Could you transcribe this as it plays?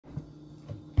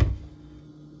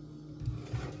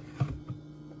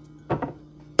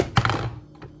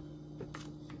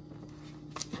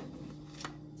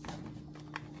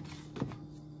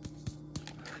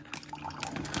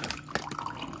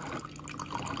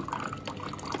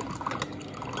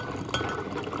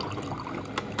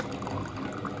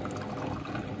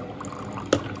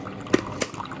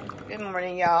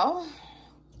morning, y'all.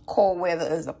 Cold weather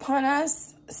is upon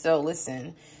us. So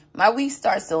listen, my week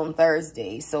starts on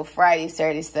Thursday. So Friday,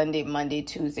 Saturday, Sunday, Monday,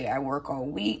 Tuesday, I work all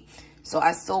week. So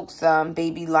I soaked some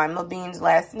baby lima beans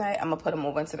last night. I'm going to put them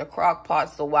over into the crock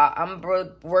pot. So while I'm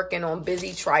working on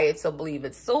busy, try it to believe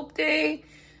it's soap day.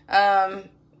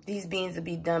 These beans will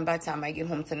be done by the time I get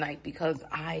home tonight because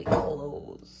I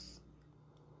close.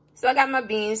 So I got my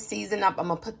beans seasoned up. I'm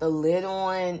going to put the lid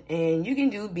on, and you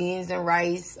can do beans and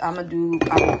rice. I'm going to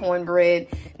do cornbread.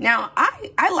 Now,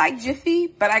 I like Jiffy,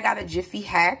 but I got a Jiffy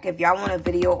hack. If y'all want a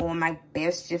video on my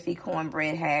best Jiffy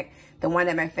cornbread hack, the one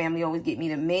that my family always get me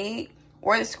to make,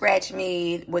 or the scratch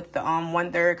made with the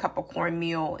 1/3 cup of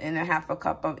cornmeal and a 1/2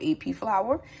 cup of AP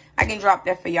flour, I can drop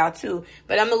that for y'all too.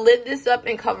 But I'm going to lid this up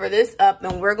and cover this up,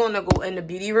 and we're going to go in the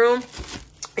beauty room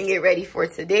and get ready for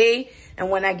today. And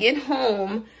when I get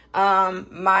home,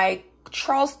 my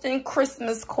Charleston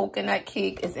Christmas coconut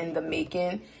cake is in the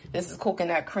making. This is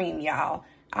coconut cream, y'all.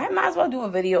 I might as well do a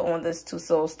video on this too.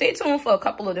 So stay tuned for a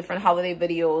couple of different holiday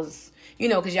videos, you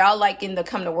know, because y'all liking the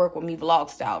come to work with me vlog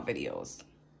style videos.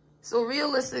 So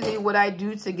realistically, what I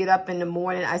do to get up in the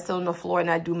morning, I sit on the floor and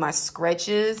I do my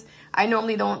stretches. I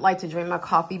normally don't like to drink my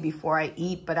coffee before I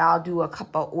eat, but I'll do a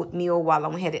cup of oatmeal while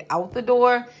I'm headed out the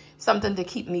door. Something to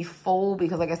keep me full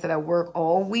because, like I said, I work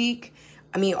all week.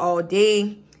 All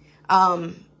day.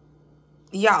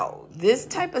 Y'all, this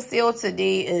type of sale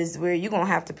today is where you're going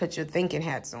to have to put your thinking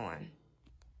hats on.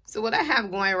 So what I have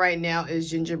going right now is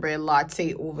gingerbread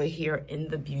latte over here in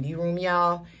the beauty room,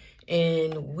 y'all.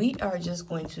 And we are just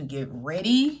going to get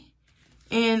ready.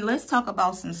 And let's talk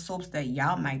about some soaps that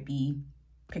y'all might be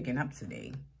picking up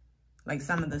today. Like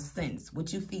some of the scents.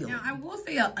 What you feel? Now, I will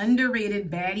say an underrated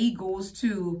baddie goes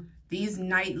to these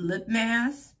night lip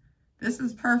masks. This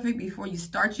is perfect before you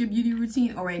start your beauty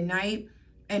routine or at night.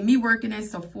 And me working in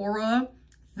Sephora,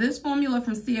 this formula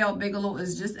from CL Bigelow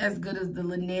is just as good as the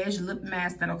Laneige lip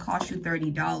mask that'll cost you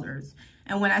 $30.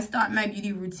 And when I start my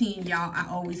beauty routine, y'all, I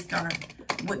always start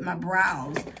with my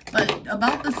brows. But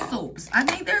about the soaps, I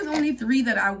think there's only 3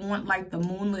 that I want, like the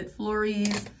Moonlit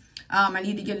Flurries. I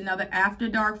need to get another After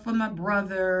Dark for my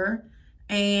brother.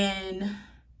 And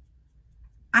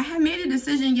I had made a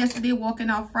decision yesterday walking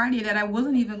out Friday that I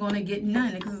wasn't even going to get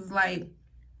none because it's like,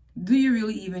 do you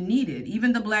really even need it?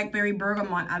 Even the Blackberry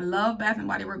Bergamot. I love Bath &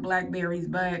 Body Works Blackberries,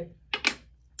 but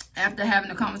after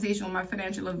having a conversation with my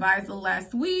financial advisor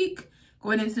last week,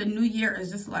 going into the new year,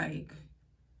 it's just like,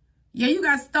 yeah, you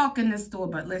got stock in this store,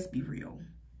 but let's be real.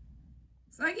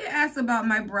 So I get asked about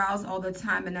my brows all the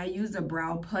time, and I use a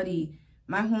brow putty.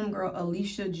 My homegirl,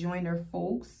 Alicia Joyner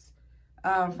Folks,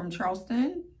 from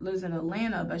Charleston, lives in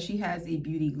Atlanta, but she has a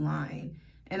beauty line.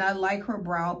 And I like her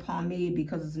brow pomade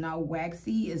because it's not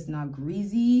waxy, it's not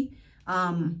greasy.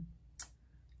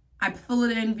 I fill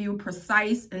it in view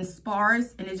precise and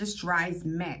sparse, and it just dries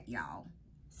matte, y'all.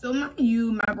 So mind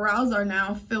you, my brows are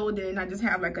now filled in. I just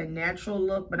have like a natural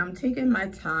look, but I'm taking my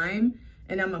time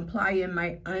and I'm applying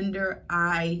my under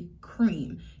eye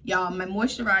cream. Y'all, my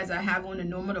moisturizer, I have on the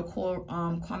Normal to Core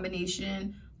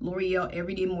combination L'Oreal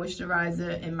Everyday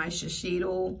Moisturizer, and my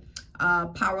Shiseido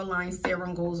Powerline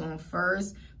Serum goes on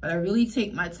first. But I really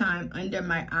take my time under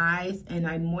my eyes and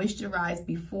I moisturize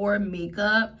before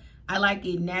makeup. I like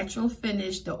a natural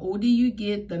finish. The older you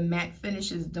get, the matte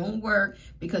finishes don't work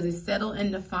because it settle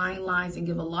in the fine lines and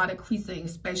give a lot of creasing,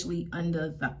 especially under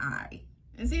the eye.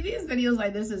 And see, these videos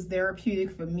like this is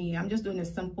therapeutic for me. I'm just doing a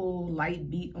simple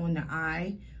light beat on the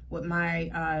eye with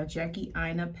my Jackie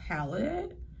Aina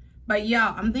palette. But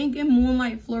yeah, I'm thinking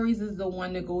Moonlight Flurries is the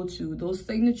one to go to. Those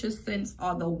signature scents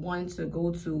are the one to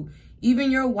go to.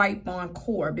 Even your White Bond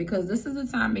Core, because this is the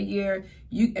time of year,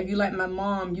 if you like my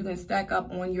mom, you can stack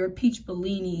up on your Peach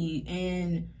Bellini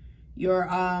and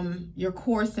your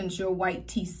Core Scents, your White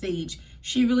Tea Sage.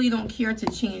 She really don't care to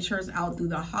change hers out through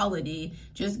the holiday.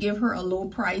 Just give her a low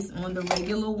price on the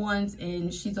regular ones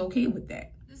and she's okay with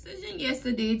that. Decision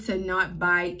yesterday to not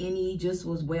buy any just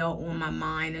was well on my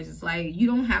mind. It's just like, you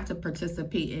don't have to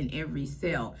participate in every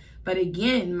sale. But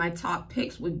again, my top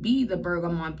picks would be the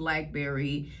Bergamot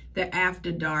Blackberry, the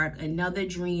After Dark, Another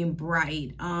Dream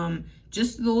Bright.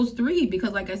 Just those 3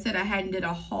 because like I said, I hadn't did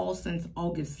a haul since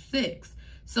August 6th.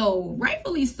 So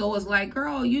rightfully so, it's like,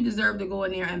 girl, you deserve to go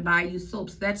in there and buy you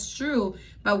soaps. That's true.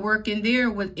 But working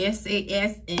there with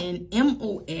SAS and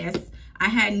MOS, I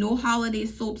had no holiday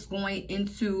soaps going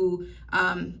into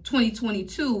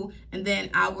 2022. And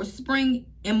then our spring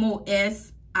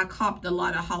MOS, I copped a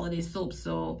lot of holiday soaps.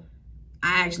 So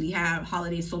I actually have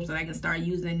holiday soaps that I can start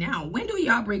using now. When do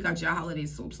y'all break out your holiday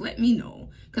soaps? Let me know.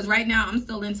 Because right now, I'm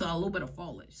still into a little bit of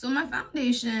foliage. So my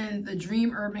foundation, the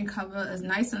Dream Urban Cover, is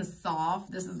nice and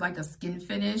soft. This is like a skin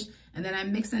finish. And then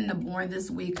I'm mixing the Born This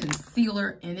Way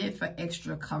concealer in it for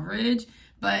extra coverage.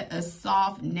 But a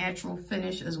soft, natural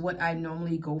finish is what I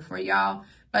normally go for, y'all.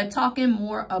 But talking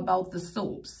more about the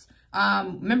soaps.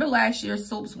 Remember last year,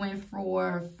 soaps went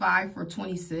for $5 for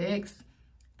 $26.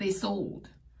 They sold.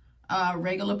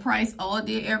 Regular price all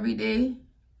day, every day.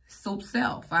 Soap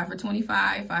sell. $5 for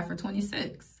 $25, $5 for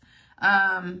 $26.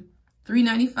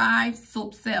 $3.95,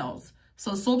 soap sells.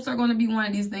 So soaps are going to be one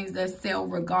of these things that sell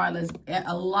regardless.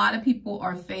 A lot of people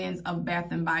are fans of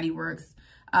Bath and Body Works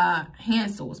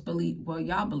hand soaps. Well,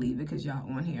 y'all believe it because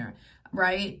y'all on here.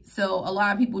 Right? So a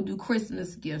lot of people do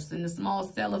Christmas gifts in the small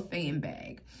cellophane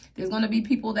bag. There's going to be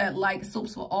people that like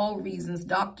soaps for all reasons,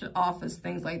 doctor office,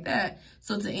 things like that.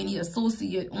 So to any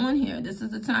associate on here, this is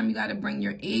the time you got to bring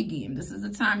your A game. This is the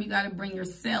time you got to bring your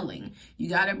selling. You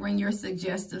got to bring your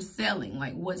suggestive selling,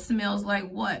 like what smells like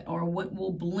what, or what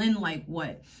will blend like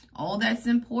what. All that's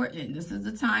important. This is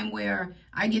the time where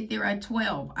I get there at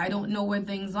 12. I don't know where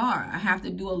things are. I have to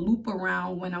do a loop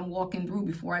around when I'm walking through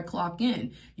before I clock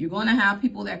in. You're going to have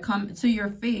people that come to your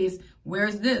face,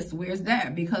 where's this, where's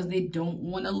that, because they don't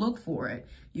want to look for it.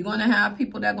 You're going to have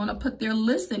people that are going to put their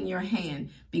list in your hand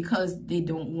because they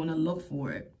don't want to look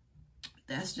for it.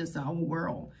 That's just our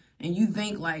world. And you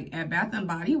think like at Bath and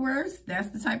Body Works, that's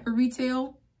the type of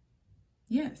retail?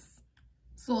 Yes.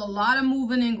 So a lot of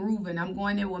moving and grooving. I'm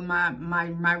going in with my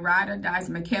Ride or Dies,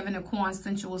 my Kevin and Korn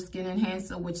Sensual Skin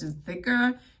Enhancer, which is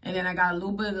thicker. And then I got a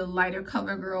little bit of the lighter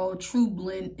CoverGirl True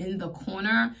Blend in the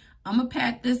corner. I'm going to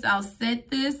pat this. I'll set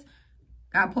this.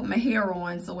 Got to put my hair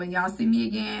on. So when y'all see me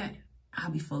again, I'll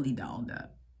be fully dolled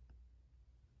up.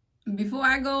 Before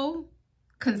I go,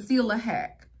 concealer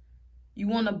hack. You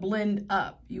want to blend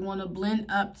up. You want to blend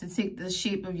up to take the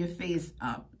shape of your face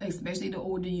up, especially the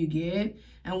older you get.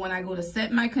 And when I go to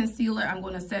set my concealer, I'm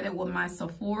going to set it with my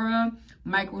Sephora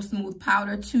Micro Smooth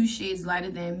Powder, 2 shades lighter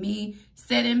than me.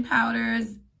 Setting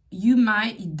powders, you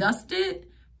might dust it,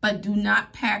 but do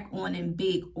not pack on and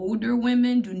bake. Older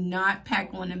women, do not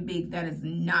pack on and bake. That is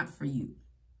not for you.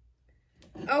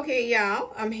 Okay,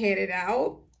 y'all, I'm headed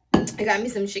out. I got me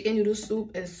some chicken noodle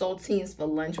soup and saltines for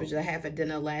lunch, which I had for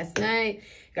dinner last night.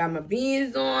 Got my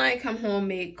beans on, come home,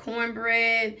 made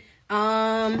cornbread.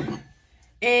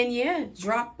 And yeah,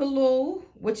 drop below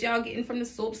what y'all getting from the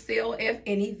soap sale, if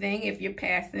anything, if you're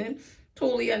passing.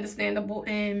 Totally understandable.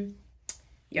 And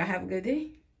y'all have a good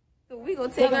day. So we gonna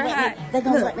tell her hi. They're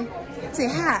gonna let me say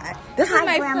hi. This is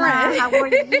my Grandma. friend. How are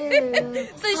you?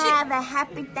 So have a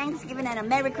happy Thanksgiving and a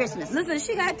Merry Christmas. Listen,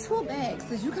 she got 2 bags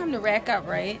because you come to rack up,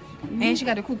 right? And she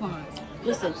got the coupons.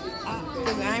 Listen,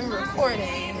 because I'm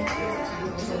recording.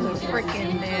 This is a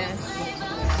freaking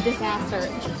mess. Disaster.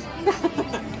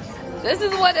 This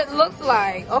is what it looks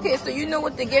like. Okay, so you know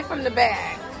what to get from the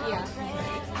bag. Yeah.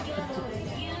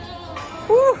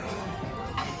 Whew.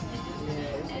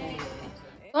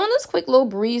 On this quick little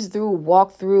breeze through,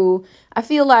 walk through, I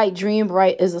feel like Dream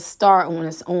Bright is a star on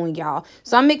its own, y'all.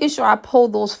 So I'm making sure I pull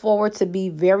those forward to be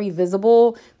very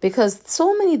visible because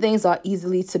so many things are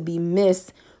easily to be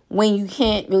missed when you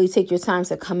can't really take your time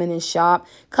to come in and shop.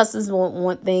 Customers won't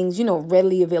want things, you know,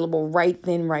 readily available right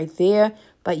then, right there.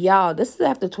 But y'all, this is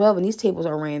after 12 and these tables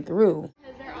are ran through.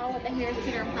 They're all with the hair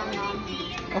serum from Mom.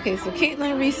 Okay, so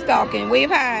Caitlin restocking. Wave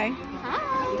hi. Hi.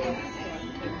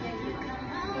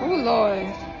 Oh, Lord.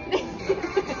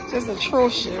 Just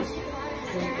atrocious.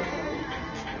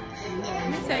 Let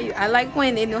me tell you, I like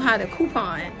when they know how to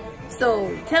coupon.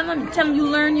 So tell them you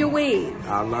learn your ways.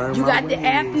 I learned You my got ways. the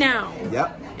app now.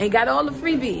 Yep. And got all the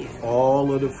freebies.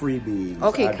 All of the freebies.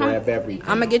 Okay, I grab everything.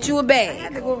 I'm gonna get you a bag. I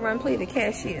had to go play the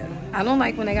cashier. I don't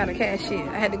like when I got a cashier.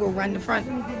 I had to go run the front,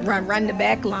 run the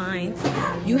back line.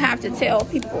 You have to tell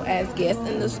people as guests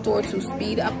in the store to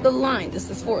speed up the line.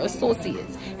 This is for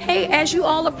associates. Hey, as you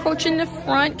all approaching the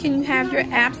front, can you have your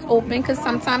apps open? Because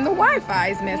sometimes the Wi-Fi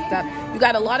is messed up. You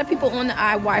got a lot of people on the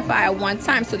Wi-Fi at one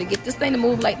time. So to get this thing to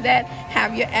move like that,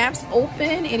 have your apps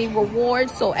open, any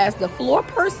rewards. So as the floor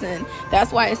person,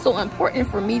 that's why it's so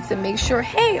important for me to make sure,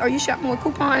 hey, are you shopping with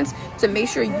coupons? To make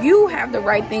sure you have the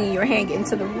right thing in your hand, getting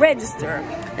to the register.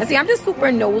 And see, I'm just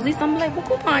super nosy, so I'm like, what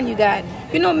coupon you got?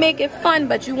 You know, make it fun,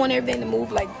 but you want everything to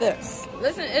move like this.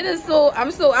 Listen, it is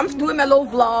I'm doing my little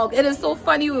vlog. It is so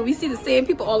funny when we see the same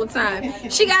people all the time.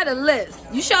 She got a list.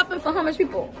 You shopping for how much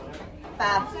people?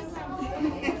 5.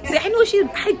 See, I know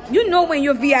you know when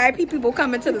your VIP people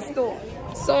come into the store.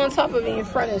 So on top of being in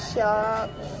front of shop,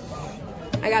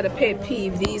 I got a pet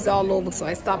peeve. These all over, so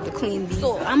I stopped to clean these.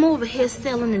 So I'm over here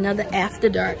selling another After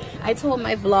Dark. I told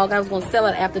my vlog I was gonna sell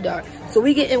it After Dark. So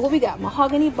we getting what we got?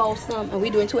 Mahogany balsam, and we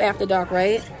doing 2 After Dark,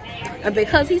 right? And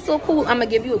because he's so cool, I'm gonna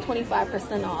give you a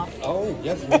 25% off. Oh,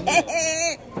 yes, ma'am.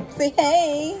 Say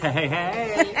hey. Hey,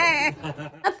 hey.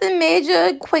 Nothing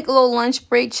major. Quick little lunch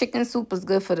break. Chicken soup was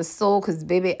good for the soul because,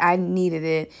 baby, I needed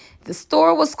it. The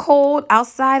store was cold.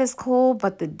 Outside is cold,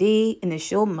 but the day and the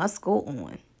show must go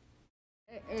on.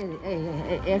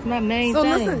 Hey, it's my main So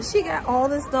thing. listen, she got all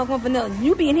this stuff on vanilla.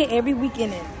 You be in here every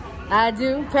weekend. I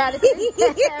do, practically.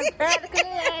 Practically,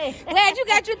 hey. Glad you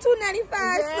got your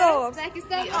 $2.95 soaps. Thank you so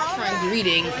much. I'm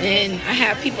greeting, and I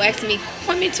have people asking me,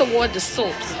 point me toward the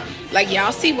soaps. Like,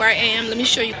 y'all see where I am? Let me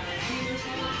show you.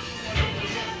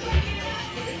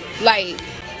 Like,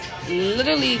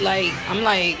 literally, like, I'm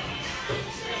like,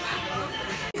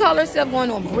 she call herself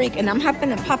going on break, and I'm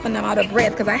huffing and puffing them out of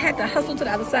breath because I had to hustle to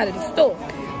the other side of the store.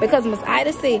 Because Miss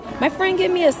Ida said, my friend gave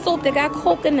me a soap that got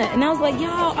coconut. And I was like,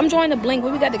 y'all, I'm trying to blink.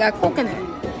 What we got that got coconut?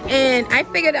 And I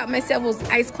figured out myself was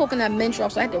iced coconut mint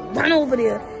drop. So I had to run over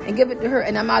there and give it to her.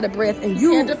 And I'm out of breath. And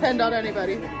you Can't depend on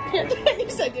anybody. you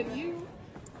said you.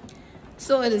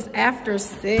 So it is after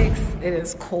 6. It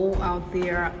is cold out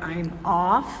there. I'm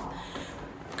off.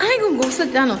 I ain't gonna go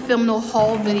sit down and film no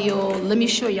haul video. Let me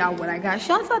show y'all what I got.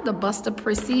 Shouts out to Buster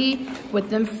Prissy with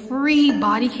them free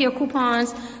body care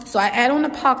coupons. So I add on the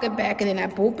pocket back and then I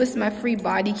boopus my free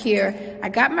body care. I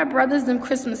got my brothers them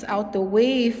Christmas out the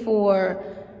way for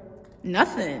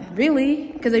nothing,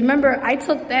 really. Because remember, I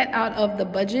took that out of the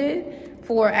budget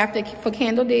for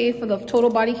Candle Day, for the total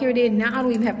body care day. Now I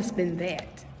don't even have to spend that.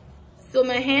 So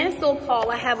my hand soap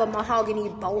haul, I have a mahogany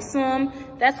balsam.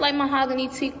 That's like mahogany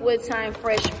teakwood time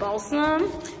fresh balsam.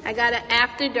 I got an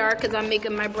After Dark because I'm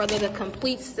making my brother the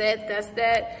complete set. That's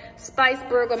that spice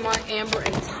bergamot, amber,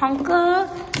 and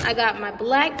tonka. I got my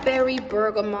blackberry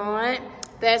bergamot.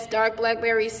 That's dark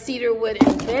blackberry, cedarwood,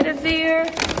 and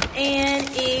vetiver. And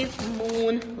a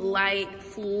moonlight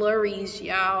flurries,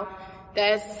 y'all.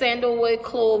 That's sandalwood,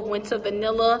 clove, winter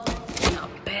vanilla, and a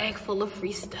bag full of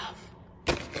free stuff.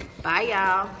 Bye,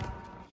 y'all.